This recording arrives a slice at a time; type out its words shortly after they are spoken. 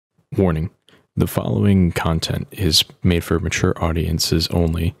Warning: the following content is made for mature audiences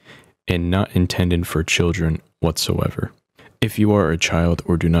only and not intended for children whatsoever. If you are a child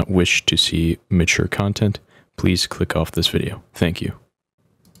or do not wish to see mature content, please click off this video. Thank you.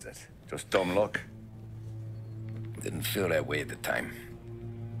 Just dumb luck. Didn't feel that way at the time.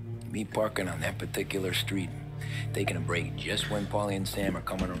 Me parking on that particular street, taking a break just when Paulie and Sam are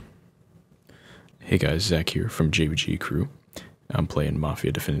coming around. Hey guys, Zach here from JBG Crew. I'm playing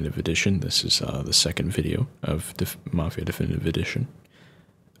Mafia Definitive Edition. This is the second video of Mafia Definitive Edition.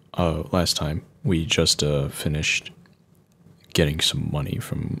 Last time, we just finished getting some money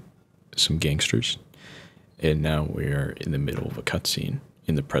from some gangsters. And now we're in the middle of a cutscene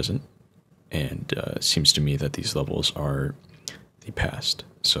in the present. And it seems to me that these levels are the past.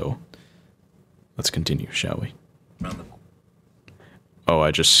 So, let's continue, shall we? Oh,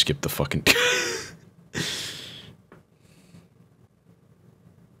 I just skipped the fucking...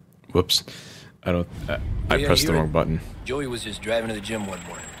 Whoops. I pressed the wrong button. Joey was just driving to the gym one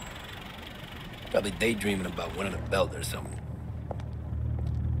morning. Probably daydreaming about winning a belt or something.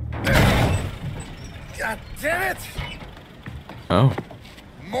 God damn it! Oh.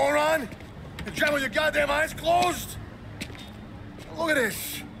 Moron! You're driving with your goddamn eyes closed! Look at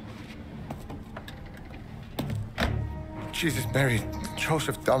this! Jesus, Mary,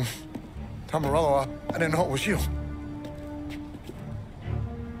 Joseph, Tom Morello, I didn't know it was you.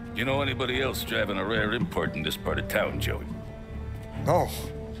 You know anybody else driving a rare import in this part of town, Joey? No.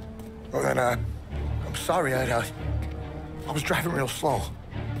 Well, then, I'm sorry, I was driving real slow.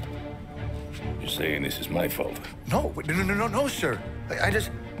 You're saying this is my fault? No, no, sir. I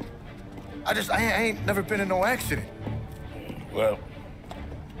ain't never been in no accident. Well,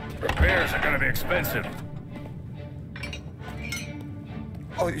 repairs are gonna be expensive.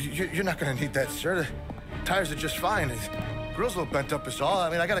 Oh, you're not gonna need that, sir. The tires are just fine. The grill's a little bent up is all. I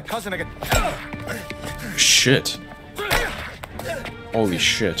mean, I got a cousin I can... Shit. Holy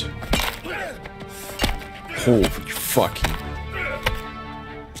shit. Holy fucking...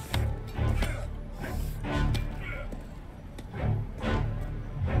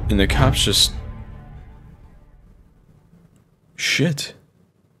 And the cops just... Shit.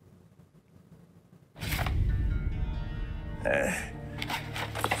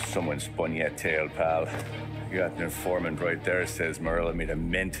 Someone spun you a tail, pal. You got an informant right there says Morello made a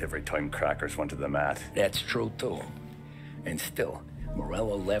mint every time crackers went to the mat. That's true, too. And still,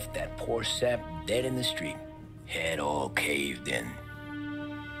 Morello left that poor sap dead in the street. Head all caved in.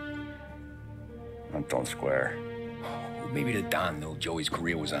 That don't square. Maybe the Don knew Joey's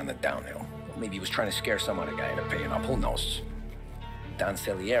career was on the downhill. Or maybe he was trying to scare some other guy into paying up. Who knows? Don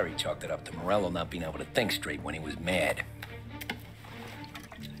Salieri chalked it up to Morello not being able to think straight when he was mad.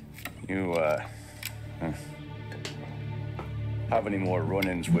 You, have any more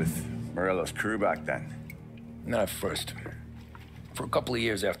run-ins with Morello's crew back then? Not at first. For a couple of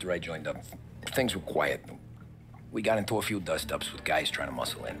years after I joined up, things were quiet. We got into a few dust-ups with guys trying to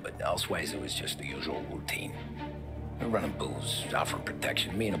muscle in, but elsewise it was just the usual routine. We're running booze, offering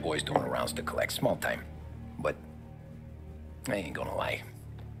protection, me and the boys doing rounds to collect, small time. But I ain't gonna lie.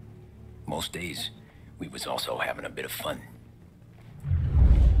 Most days, we was also having a bit of fun.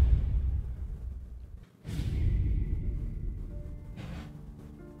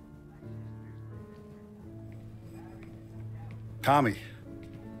 Tommy,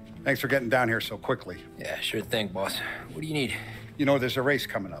 thanks for getting down here so quickly. Yeah, sure thing, boss. What do you need? You know there's a race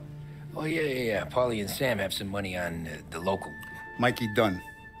coming up. Oh, yeah. Paulie and Sam have some money on the local. Mikey Dunn.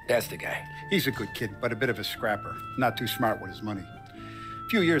 That's the guy. He's a good kid, but a bit of a scrapper. Not too smart with his money. A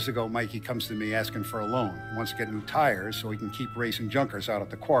few years ago, Mikey comes to me asking for a loan. He wants to get new tires so he can keep racing junkers out at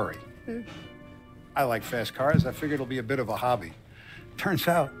the quarry. I like fast cars. I figured it'll be a bit of a hobby. Turns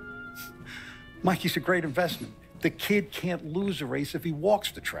out, Mikey's a great investment. The kid can't lose a race if he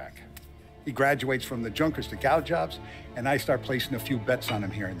walks the track. He graduates from the junkers to gal jobs, and I start placing a few bets on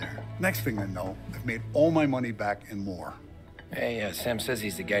him here and there. Next thing I know, I've made all my money back and more. Hey, Sam says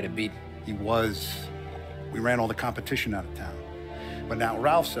he's the guy to beat. He was. We ran all the competition out of town. But now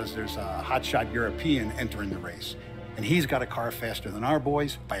Ralph says there's a hotshot European entering the race, and he's got a car faster than our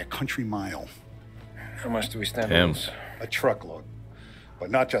boys by a country mile. How much do we stand to Damn. lose? A truckload.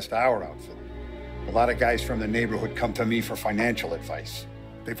 But not just our outfit. A lot of guys from the neighborhood come to me for financial advice.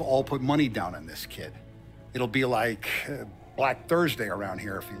 They've all put money down on this kid. It'll be like Black Thursday around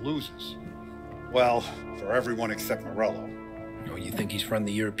here if he loses. Well, for everyone except Morello. Oh, you think he's from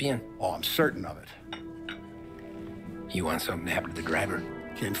the European? Oh, I'm certain of it. You want something to happen to the driver?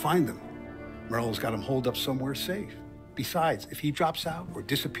 Can't find him. Morello's got him holed up somewhere safe. Besides, if he drops out or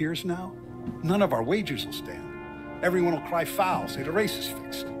disappears now, none of our wagers will stand. Everyone will cry foul, say the race is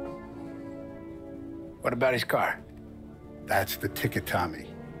fixed. What about his car? That's the ticket, Tommy.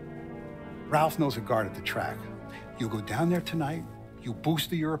 Ralph knows a guard at the track. You go down there tonight, you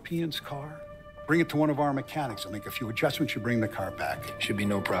boost the European's car, bring it to one of our mechanics. He'll make a few adjustments, you bring the car back. Should be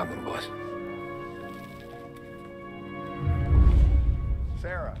no problem, boss.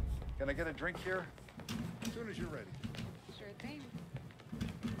 Sarah, can I get a drink here? As soon as you're ready. Sure thing.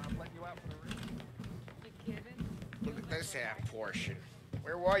 I'm letting you out for the race. You kidding? Look at this half portion.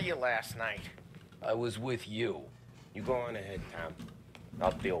 Where were you last night? I was with you. You go on ahead, Tom.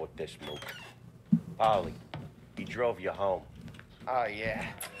 I'll deal with this mook. Polly, he drove you home. Oh, yeah.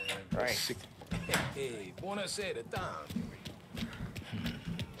 Right. Hey, buonasera, Tom.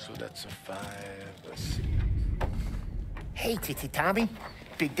 So that's a 5, a 6. Hey, Tommy.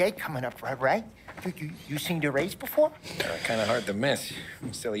 Big day coming up, right? You seen the race before? Kind of hard to miss.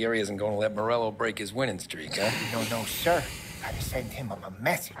 Salieri isn't going to let Morello break his winning streak, huh? No, sir. Gotta send him a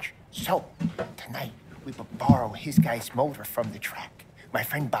message. So, tonight, we will borrow his guy's motor from the track. My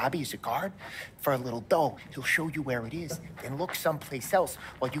friend Bobby is a guard. For a little dough, he'll show you where it is, then look someplace else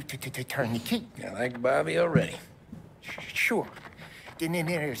while you turn the key. I like Bobby already. Sure. Then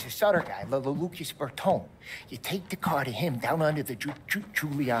there's this other guy, Lucas Bertone. You take the car to him down under the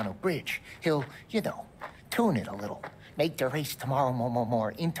Giuliano Bridge. He'll, tune it a little. Make the race tomorrow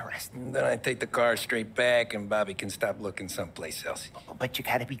more interesting. Then I take the car straight back, and Bobby can stop looking someplace else. But you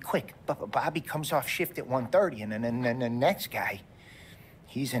gotta be quick. Bobby comes off shift at 1:30, and then the next guy,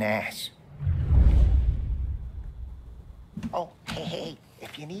 he's an ass. Oh, hey,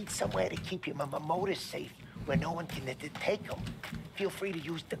 if you need somewhere to keep your motor safe, where no one can take them, feel free to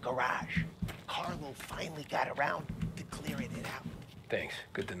use the garage. Carlo finally got around to clearing it out. Thanks.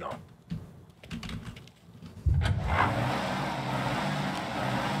 Good to know.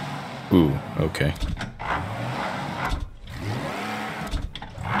 Ooh, okay.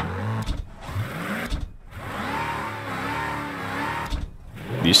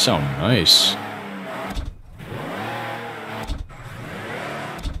 These sound nice.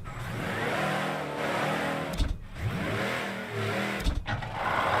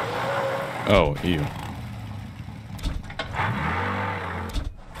 Oh, ew.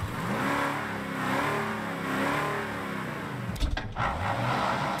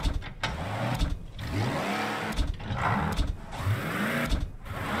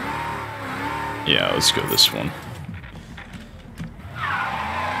 Yeah, let's go this one.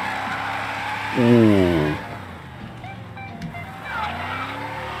 Ooh.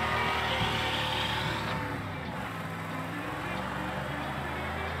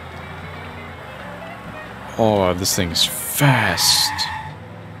 Oh, this thing's fast.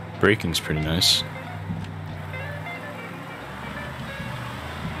 Braking's pretty nice.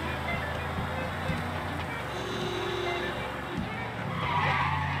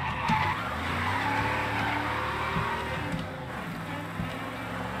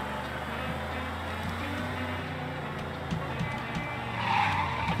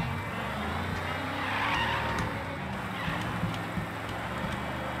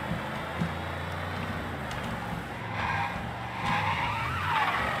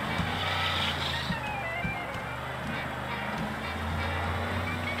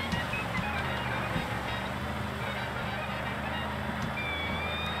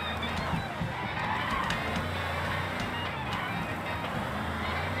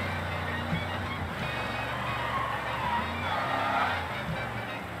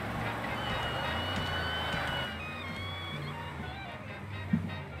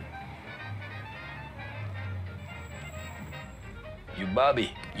 You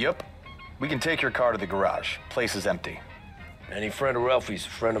Bobby? Yep. We can take your car to the garage. Place is empty. Any friend of Ralphie's, a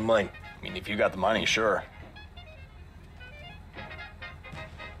friend of mine. I mean, if you got the money, sure.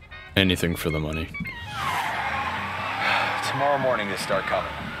 Anything for the money. Tomorrow morning they start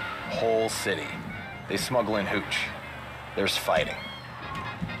coming. Whole city. They smuggle in hooch. There's fighting.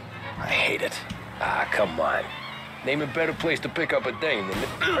 I hate it. Ah, come on. Name a better place to pick up a dame than...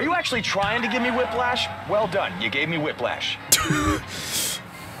 Are you actually trying to give me whiplash? Well done. You gave me whiplash.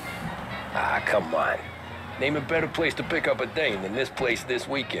 Ah, come on. Name a better place to pick up a dame than this place this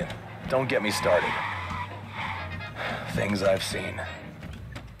weekend. Don't get me started. Things I've seen.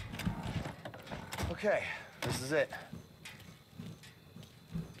 Okay, this is it.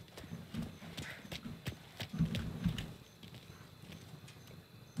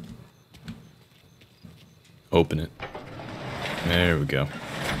 Open it. There we go.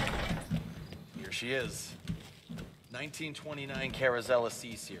 Here she is. 1929 Carazella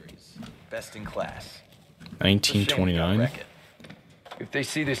C-Series. Best in class. 1929? Wreck it. If they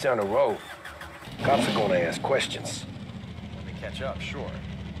see this on the road, cops are gonna ask questions. When they catch up, sure.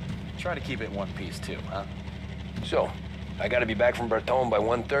 Try to keep it in one piece, too, huh? So, I gotta be back from Bertone by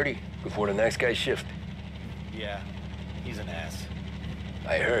 1:30 before the next guy's shift. Yeah, he's an ass.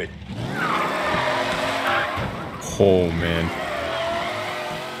 I heard. Oh, man.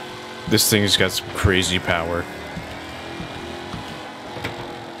 This thing's got some crazy power.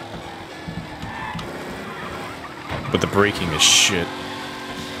 But the braking is shit.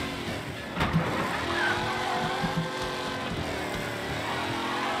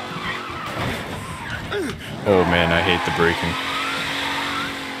 Oh man, I hate the braking.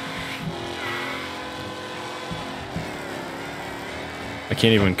 I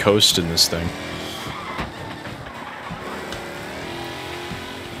can't even coast in this thing.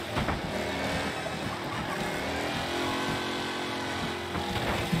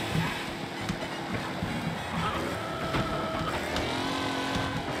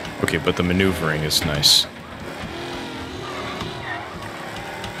 Okay, but the maneuvering is nice.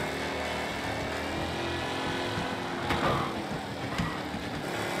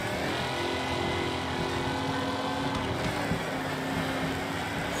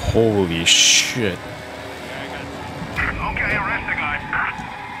 Holy shit. Okay, arrest the guy.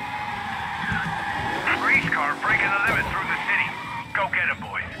 Race car breaking the limit through the city. Go get him,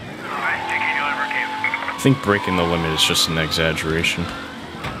 boys. Best ticket you'll ever give. I think breaking the limit is just an exaggeration.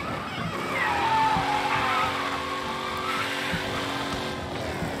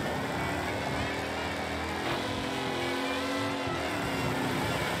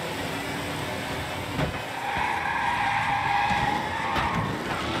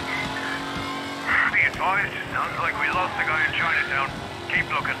 Be advised, sounds like we lost the guy in Chinatown. Keep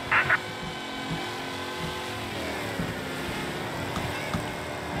looking.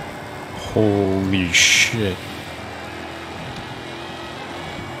 Holy shit.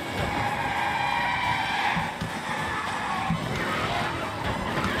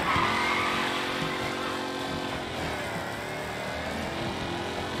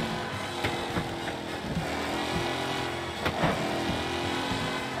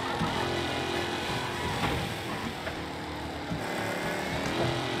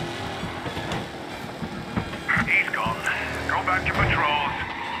 He's gone. Go back to patrols.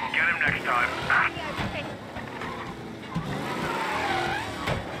 Get him next time.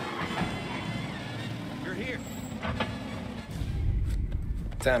 You're here.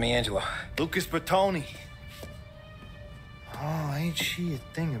 Tommy Angelo. Lucas Bertoni. Oh, ain't she a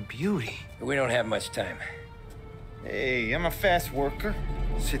thing of beauty? We don't have much time. Hey, I'm a fast worker.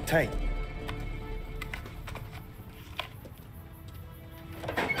 Sit tight.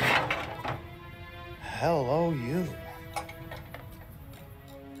 Hello, you.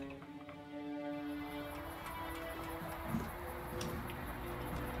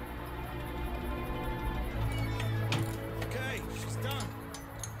 Okay, she's done.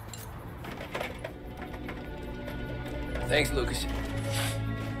 Thanks, Lucas.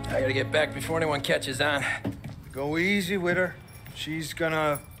 I gotta get back before anyone catches on. Go easy with her. She's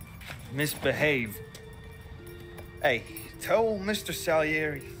gonna misbehave. Hey, tell Mr.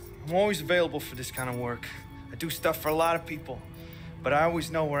 Salieri I'm always available for this kind of work. I do stuff for a lot of people, but I always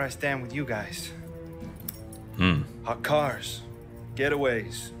know where I stand with you guys. Hot cars,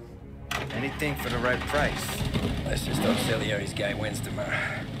 getaways, anything for the right price. Let's just hope Salieri's guy wins tomorrow.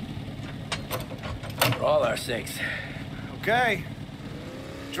 For all our sakes. Okay.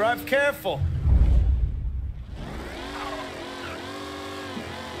 Drive careful.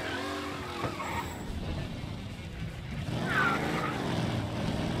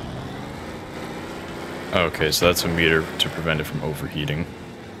 Okay, so that's a meter to prevent it from overheating.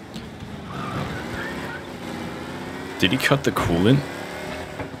 Did he cut the coolant?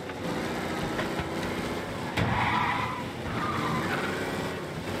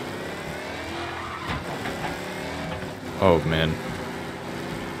 Oh man.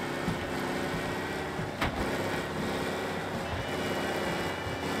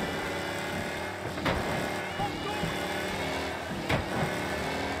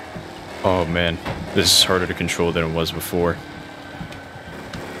 Oh man, this is harder to control than it was before.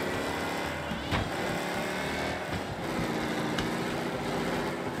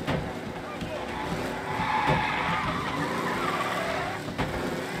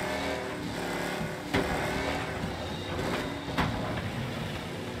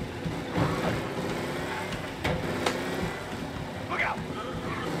 Look out.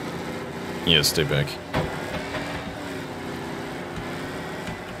 Yeah, stay back.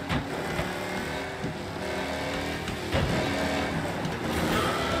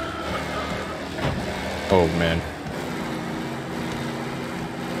 Oh man.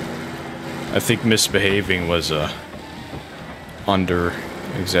 I think misbehaving was under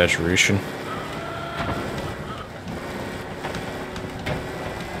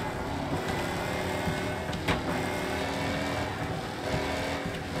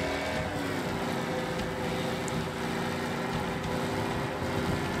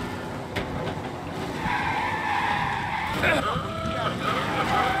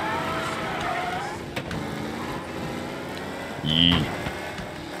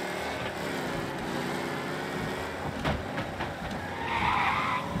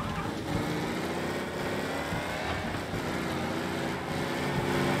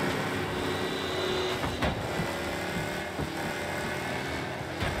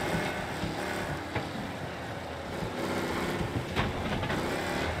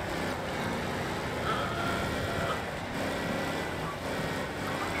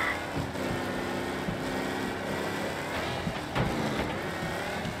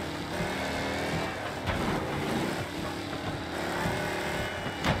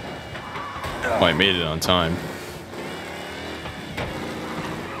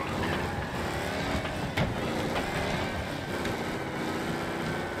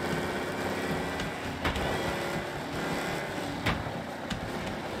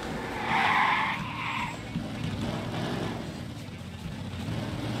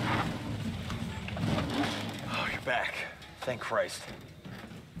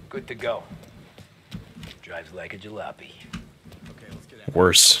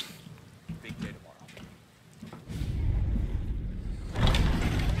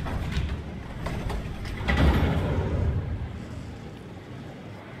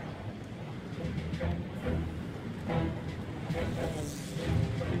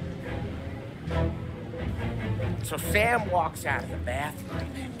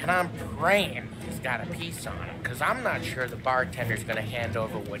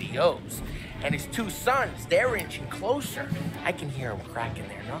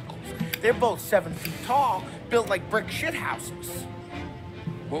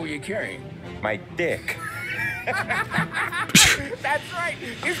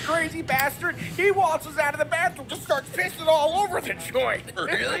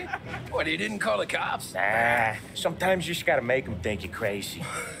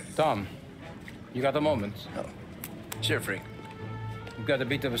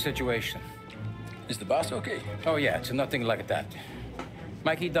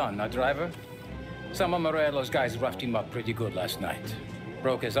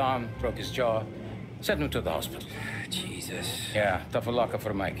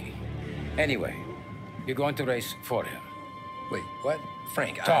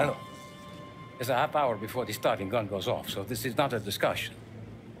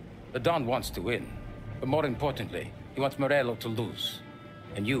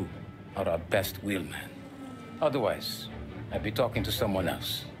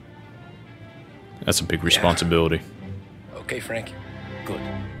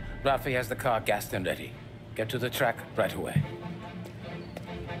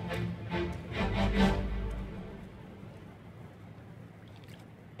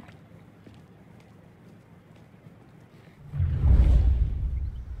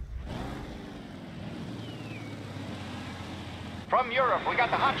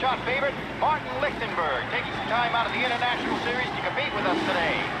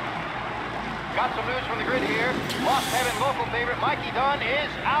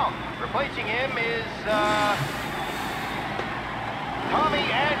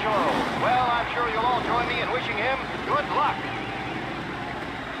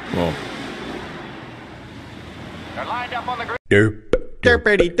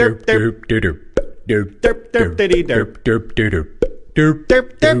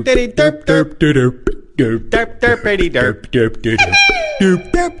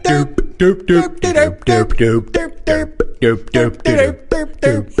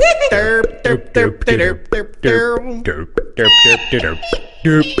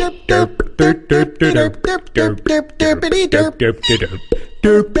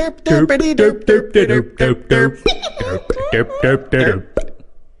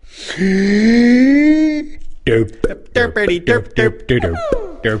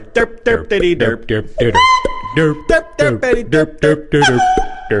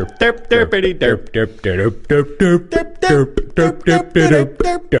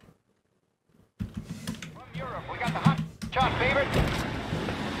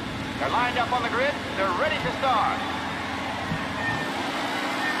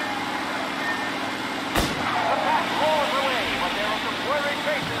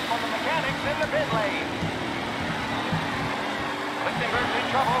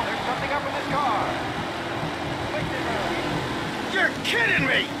You're kidding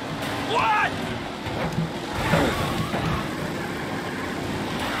me! What?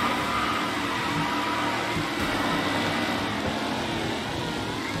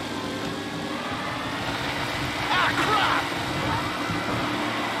 Ah, crap!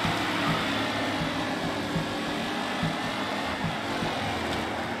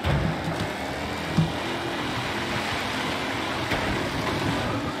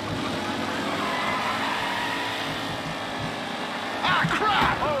 Ah,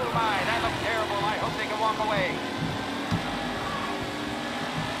 crap! Oh my, that looks terrible. I hope they can walk away.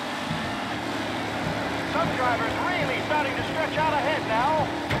 Some drivers really starting to stretch out ahead now.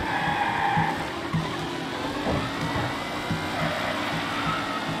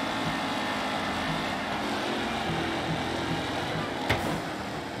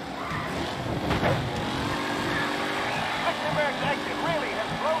 Lichtenberg's exit really has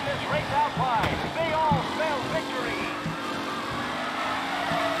blown this race out wide. They all spell victory.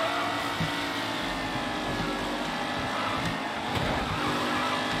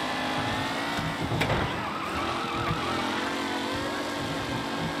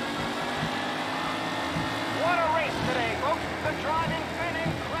 What a race today, folks. The driving's been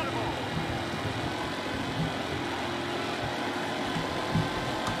incredible.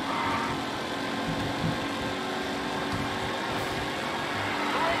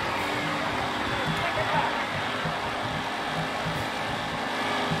 Second lap.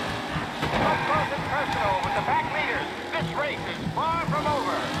 Up close and personal with the back leaders. This race is far from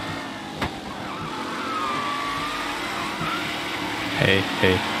over. Hey,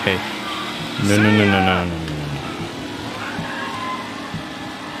 hey, hey. No, no, no, no, no, no, no.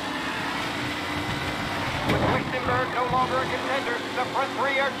 With Lichtenberg no longer a contender, the front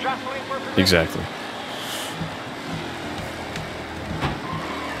three are jostling for position. Exactly.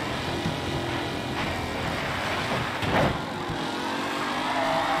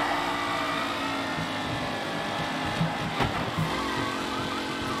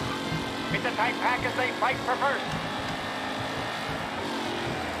 It's a tight pack as they fight for first.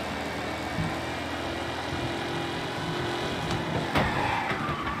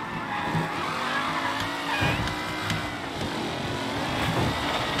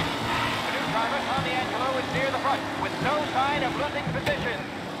 The new driver, Tommy Angelo, is near the front with no sign of losing position.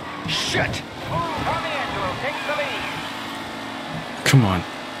 Shit! Ooh, Tommy Angelo takes the lead. Come on.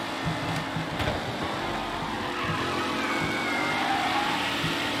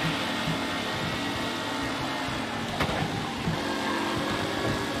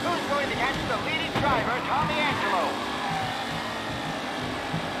 Who's going to catch the leading driver, Tommy Angelo?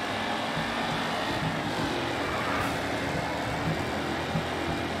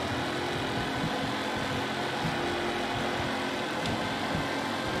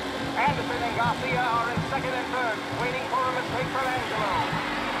 Anderson and Garcia are in second and third, waiting for a mistake from Angelo.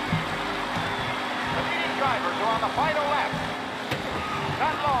 The leading drivers are on the final lap.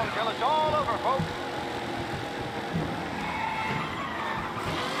 Not long till it's all over, folks.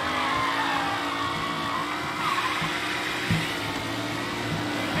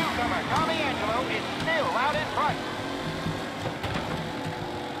 Newcomer Tommy Angelo is still out in front.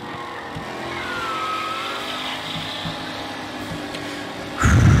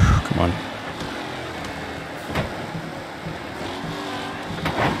 Come on.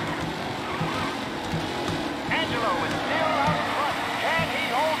 Angelo is still out in front. Can he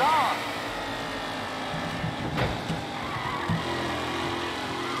hold on?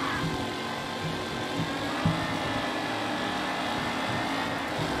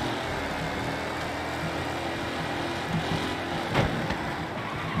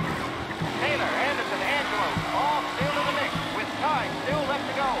 Taylor, Anderson, Angelo, all still in the mix with time still left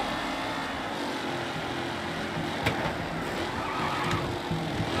to go.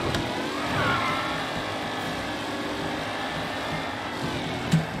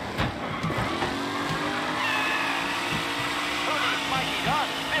 Who's Mikey Dunn?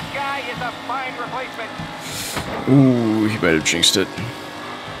 This guy is a fine replacement. Ooh, he might have jinxed it.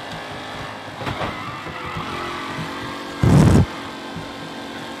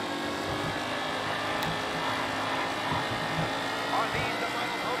 Are these the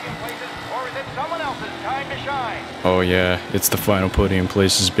final podium places, or is it someone else's time to shine? Oh yeah, it's the final podium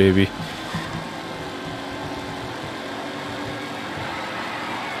places, baby.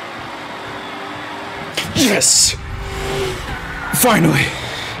 Yes! Finally!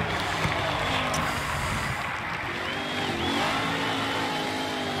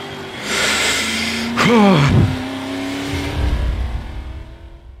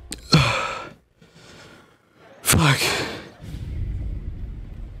 Fuck.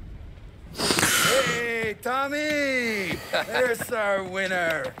 Hey, Tommy! Hey, Here's our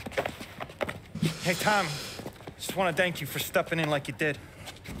winner. Hey, Tom. Just want to thank you for stepping in like you did.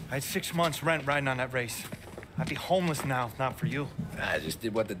 I had 6 months rent riding on that race. I'd be homeless now if not for you. I just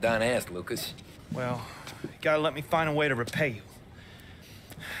did what the Don asked, Lucas. Well, you gotta let me find a way to repay you.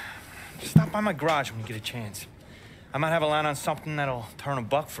 Just stop by my garage when you get a chance. I might have a line on something that'll turn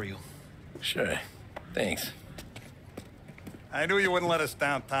 $1 for you. Sure. Thanks. I knew you wouldn't let us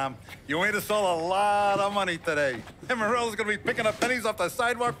down, Tom. You made us all a lot of money today. And Morello's gonna be picking up pennies off the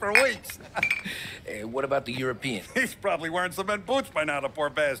sidewalk for weeks. Hey, what about the European? He's probably wearing cement boots by now, the poor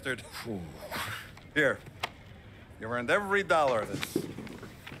bastard. Here. You earned every dollar of this.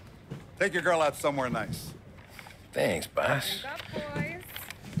 Take your girl out somewhere nice. Thanks, boss. Wake up, boys.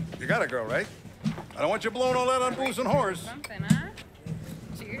 You got a girl, right? I don't want you blowing all that on booze and whores. Something, huh?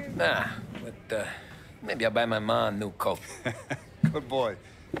 Cheers. Nah, but maybe I'll buy my mom a new coat. Good boy.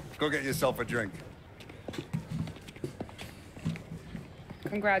 Go get yourself a drink.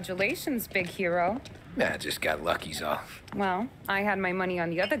 Congratulations, big hero. Nah, just got lucky's off. Well, I had my money on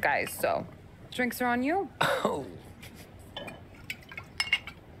the other guys, so drinks are on you. Oh.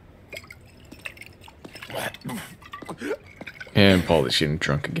 And Paulie's getting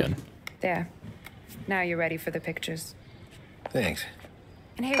drunk again. There. Now you're ready for the pictures. Thanks.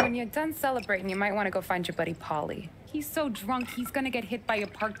 And hey, when you're done celebrating, you might want to go find your buddy Paulie. He's so drunk, he's gonna get hit by a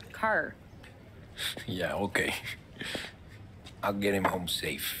parked car. Yeah, okay. I'll get him home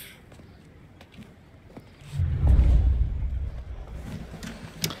safe.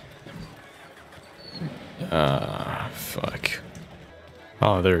 Fuck.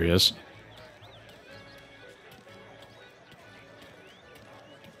 Oh, there he is.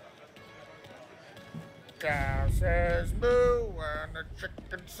 Cow says moo and the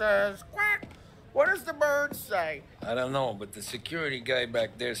chicken says quack. What does the bird say? I don't know, but the security guy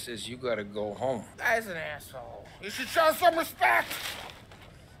back there says you gotta go home. Guy's an asshole. You should show some respect.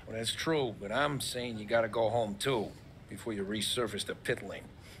 Well, that's true, but I'm saying you gotta go home too, before you resurface the pit lane.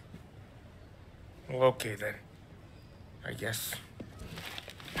 Well, okay then. I guess.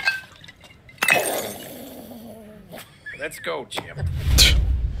 Let's go, Jim.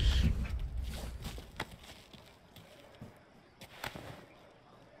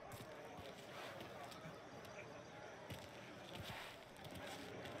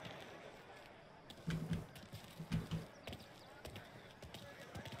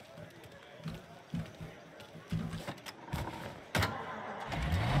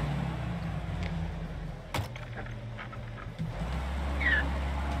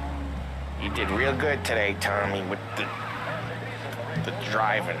 You did real good today, Tommy, with the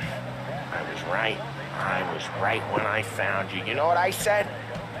driving. I was right. I was right when I found you. You know what I said?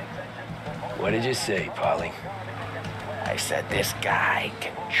 What did you say, Polly? I said, this guy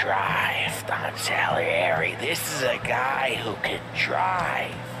can drive, Don Salieri. This is a guy who can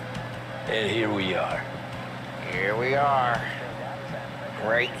drive. And here we are. Here we are.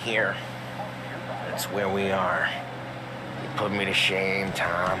 Right here. That's where we are. You put me to shame,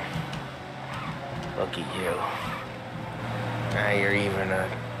 Tom. Look at you. Now you're even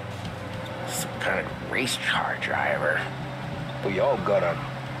some kind of race car driver. We all got a...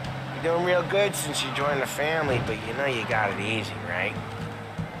 You're doing real good since you joined the family, but you know you got it easy, right?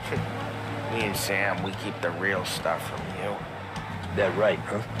 Me and Sam, we keep the real stuff from you. That right,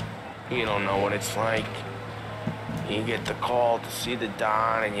 huh? You don't know what it's like. You get the call to see the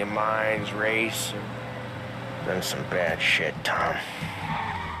Don and your mind's race. Done some bad shit, Tom.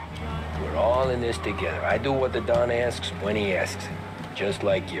 We're all in this together. I do what the Don asks when he asks it. Just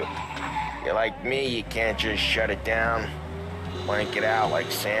like you. You're like me, you can't just shut it down. Blank it out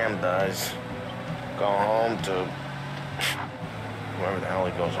like Sam does. Go home to... whoever the hell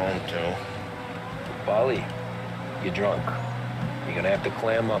he goes home to. Polly, you're drunk. You're gonna have to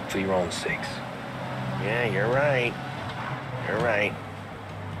clam up for your own sakes. Yeah, you're right. You're right.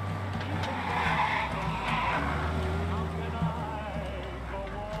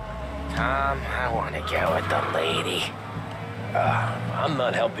 Tom, I want to get with the lady. I'm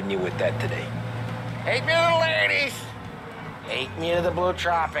not helping you with that today. Take me to the ladies! Take me to the Blue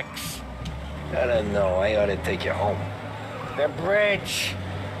Tropics. I don't know. I ought to take you home. The bridge.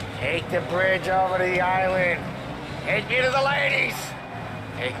 Take the bridge over to the island. Take me to the ladies.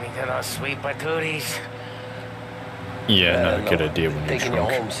 Take me to those sweet patooties. Yeah, not a good idea when you're Taking drunk.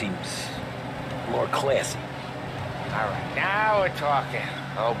 you home seems more classy. All right, now we're talking.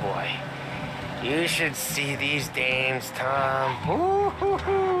 Oh, boy. You should see these dames, Tom.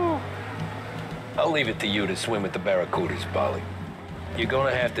 Woo-hoo-hoo. I'll leave it to you to swim with the barracudas, Polly. You're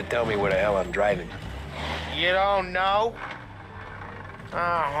gonna have to tell me where the hell I'm driving. You don't know?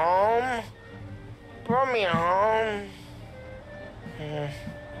 Home? Brought me home.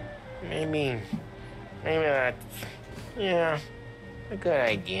 Maybe that's, yeah, a good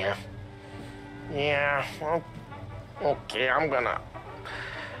idea. Yeah, well, okay, I'm gonna...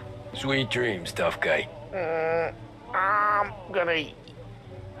 Sweet dreams, tough guy. I'm gonna...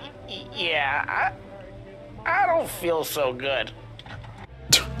 Yeah, I don't feel so good.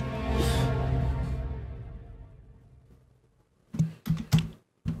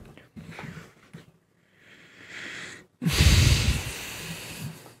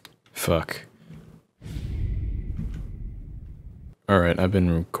 Fuck. Alright, I've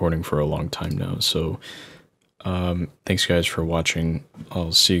been recording for a long time now, so thanks guys for watching.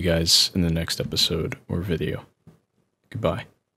 I'll see you guys in the next episode or video. Goodbye.